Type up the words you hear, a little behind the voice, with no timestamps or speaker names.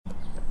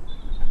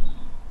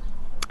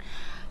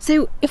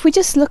So if we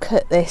just look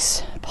at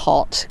this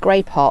pot,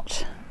 grey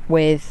pot,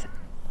 with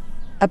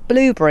a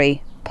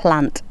blueberry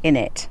plant in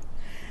it,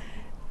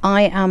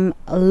 I am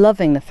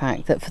loving the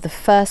fact that for the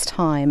first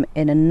time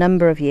in a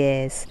number of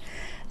years,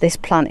 this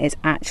plant is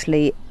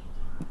actually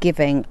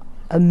giving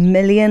 1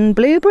 million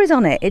blueberries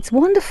on it. It's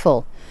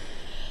wonderful.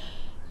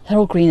 They're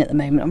all green at the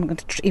moment. I'm not going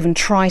to even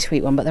try to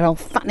eat one, but they're all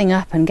fattening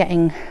up and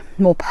getting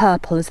more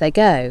purple as they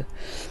go.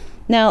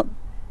 Now,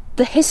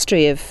 the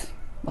history of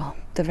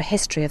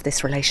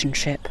this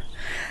relationship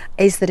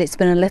is that it's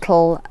been a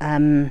little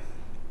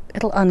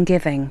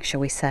ungiving, shall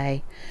we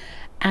say.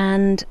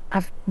 And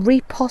I've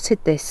repotted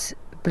this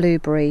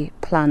blueberry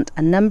plant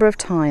a number of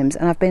times,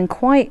 and I've been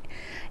quite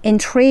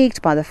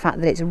intrigued by the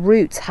fact that its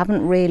roots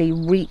haven't really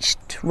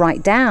reached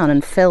right down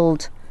and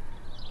filled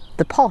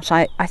the pot.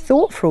 I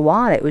thought for a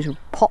while it was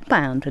pot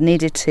bound and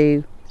needed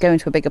to go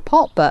into a bigger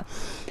pot, but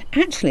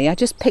actually I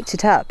just picked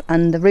it up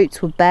and the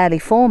roots were barely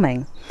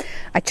forming.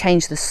 I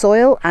changed the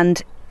soil,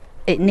 and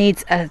it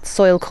needs a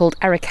soil called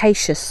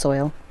ericaceous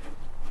soil,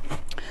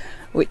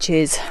 which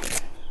is,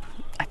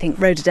 I think,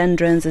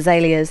 rhododendrons,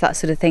 azaleas, that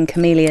sort of thing,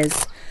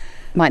 camellias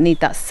might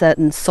need that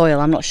certain soil.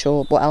 I'm not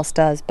sure what else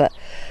does, but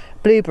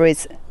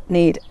blueberries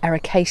need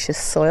ericaceous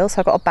soil,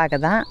 so I got a bag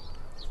of that,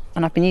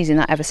 and I've been using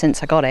that ever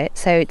since I got it,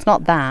 so it's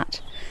not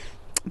that.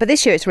 But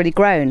this year it's really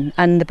grown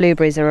and the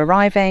blueberries are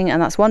arriving,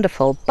 and that's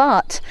wonderful.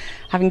 But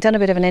having done a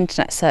bit of an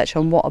internet search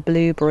on what a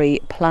blueberry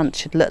plant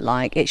should look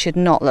like, it should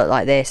not look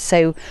like this.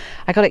 So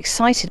I got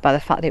excited by the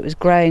fact that it was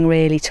growing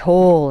really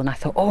tall, and I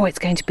thought, oh, it's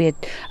going to be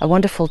a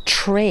wonderful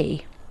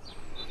tree.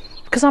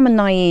 Because I'm a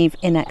naive,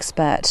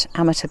 inexpert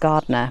amateur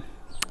gardener,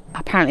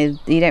 apparently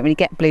you don't really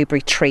get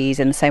blueberry trees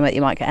in the same way that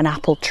you might get an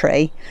apple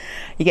tree.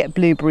 You get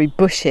blueberry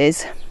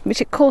bushes, which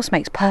of course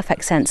makes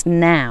perfect sense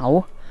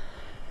now.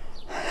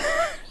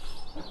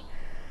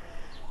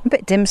 A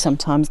bit dim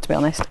sometimes, to be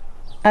honest.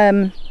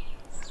 So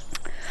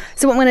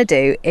what I'm going to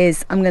do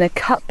is I'm going to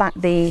cut back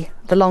the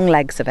long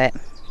legs of it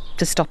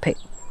to stop it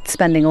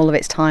spending all of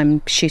its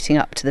time shooting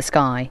up to the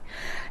sky,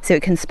 so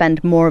it can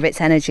spend more of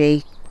its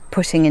energy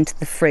putting into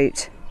the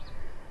fruit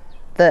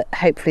that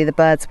hopefully the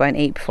birds won't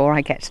eat before I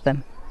get to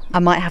them. I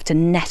might have to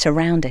net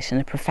around it in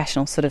a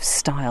professional sort of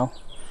style,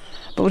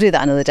 but we'll do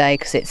that another day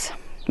because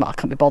I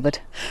can't be bothered.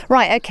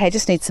 Right, okay,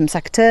 just need some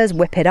secateurs,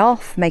 whip it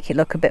off, make it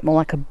look a bit more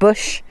like a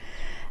bush.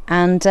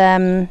 And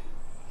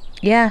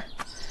yeah,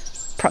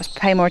 perhaps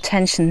pay more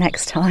attention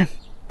next time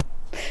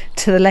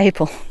to the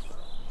label.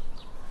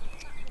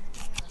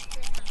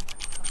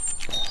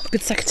 Good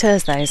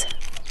secateurs, those.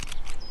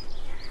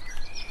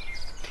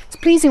 It's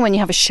pleasing when you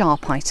have a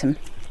sharp item.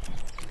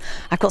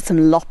 I've got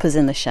some loppers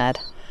in the shed.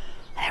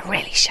 They're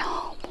really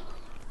sharp.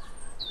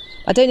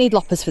 I don't need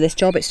loppers for this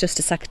job, it's just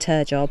a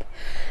secateur job.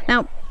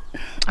 Now,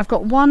 I've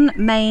got one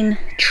main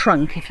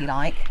trunk, if you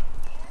like.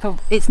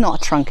 It's not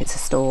a trunk, it's a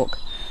stalk.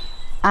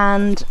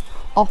 And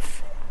apart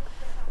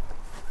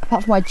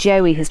from why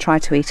Joey has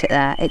tried to eat it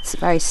there, it's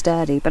very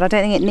sturdy, but I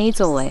don't think it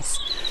needs all this.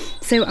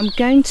 So I'm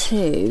going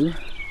to,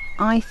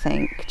 I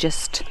think,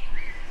 just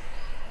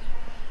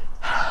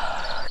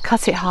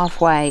cut it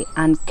halfway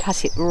and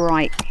cut it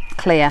right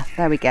clear.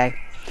 There we go.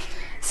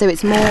 So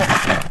it's more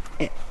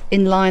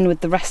in line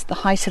with the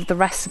height of the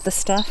rest of the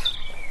stuff.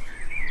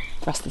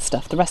 The rest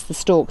of the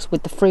stalks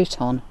with the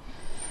fruit on.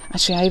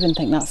 Actually, I even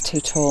think that's too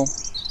tall.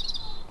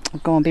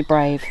 Go on, be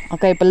brave. I'll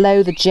go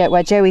below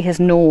where Joey has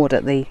gnawed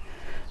at the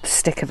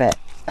stick of it.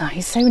 Oh,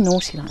 he's so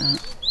naughty like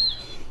that.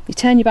 You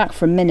turn your back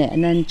for a minute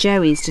and then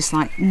Joey's just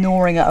like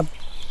gnawing at a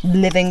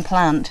living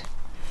plant.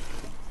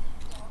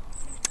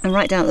 And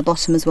right down at the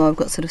bottom as well, I've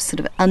got sort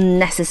of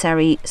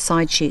unnecessary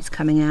side shoots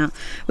coming out,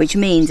 which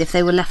means if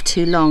they were left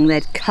too long,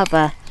 they'd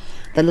cover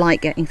the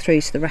light getting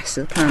through to the rest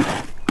of the plant.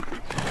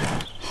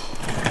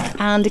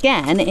 And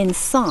again,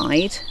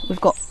 inside, we've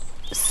got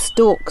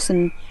stalks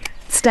and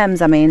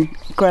stems,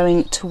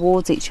 growing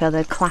towards each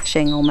other,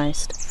 clashing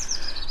almost.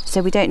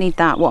 So we don't need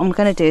that. What I'm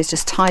going to do is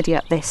just tidy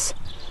up this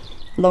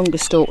longer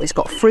stalk that's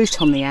got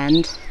fruit on the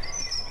end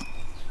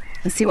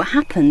and see what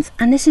happens.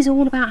 And this is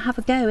all about have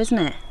a go, isn't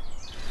it?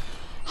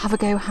 Have a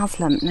go,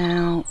 Haslam.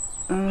 Now,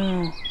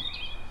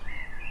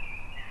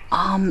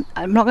 I'm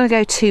not going to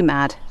go too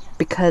mad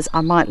because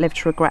I might live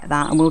to regret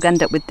that, and we'll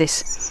end up with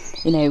this,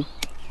 the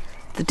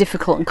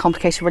difficult and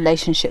complicated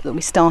relationship that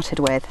we started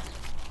with.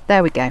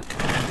 There we go.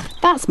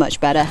 That's much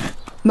better.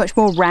 Much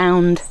more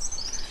round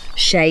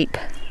shape.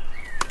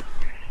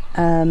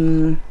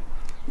 A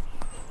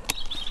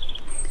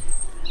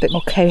bit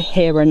more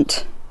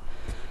coherent.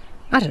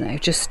 I don't know,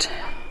 just...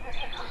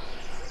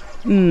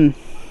 I'm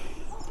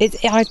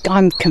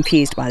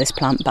confused by this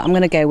plant, but I'm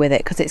going to go with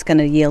it because it's going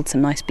to yield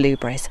some nice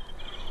blueberries.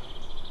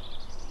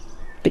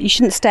 But you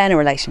shouldn't stay in a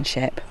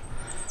relationship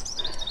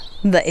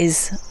that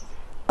is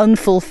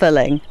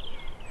unfulfilling,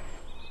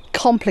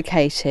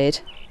 complicated,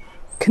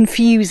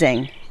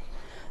 confusing.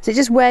 So it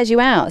just wears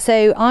you out.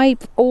 So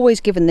I've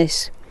always given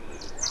this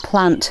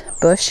plant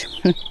bush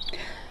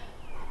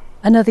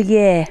another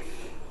year.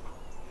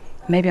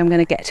 Maybe I'm going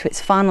to get to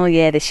its final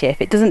year this year.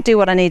 If it doesn't do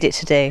what I need it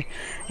to do,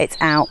 it's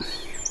out.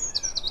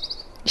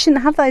 You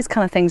shouldn't have those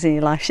kind of things in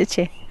your life, should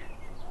you?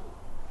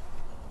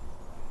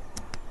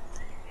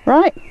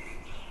 Right.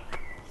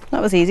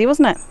 That was easy,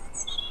 wasn't it?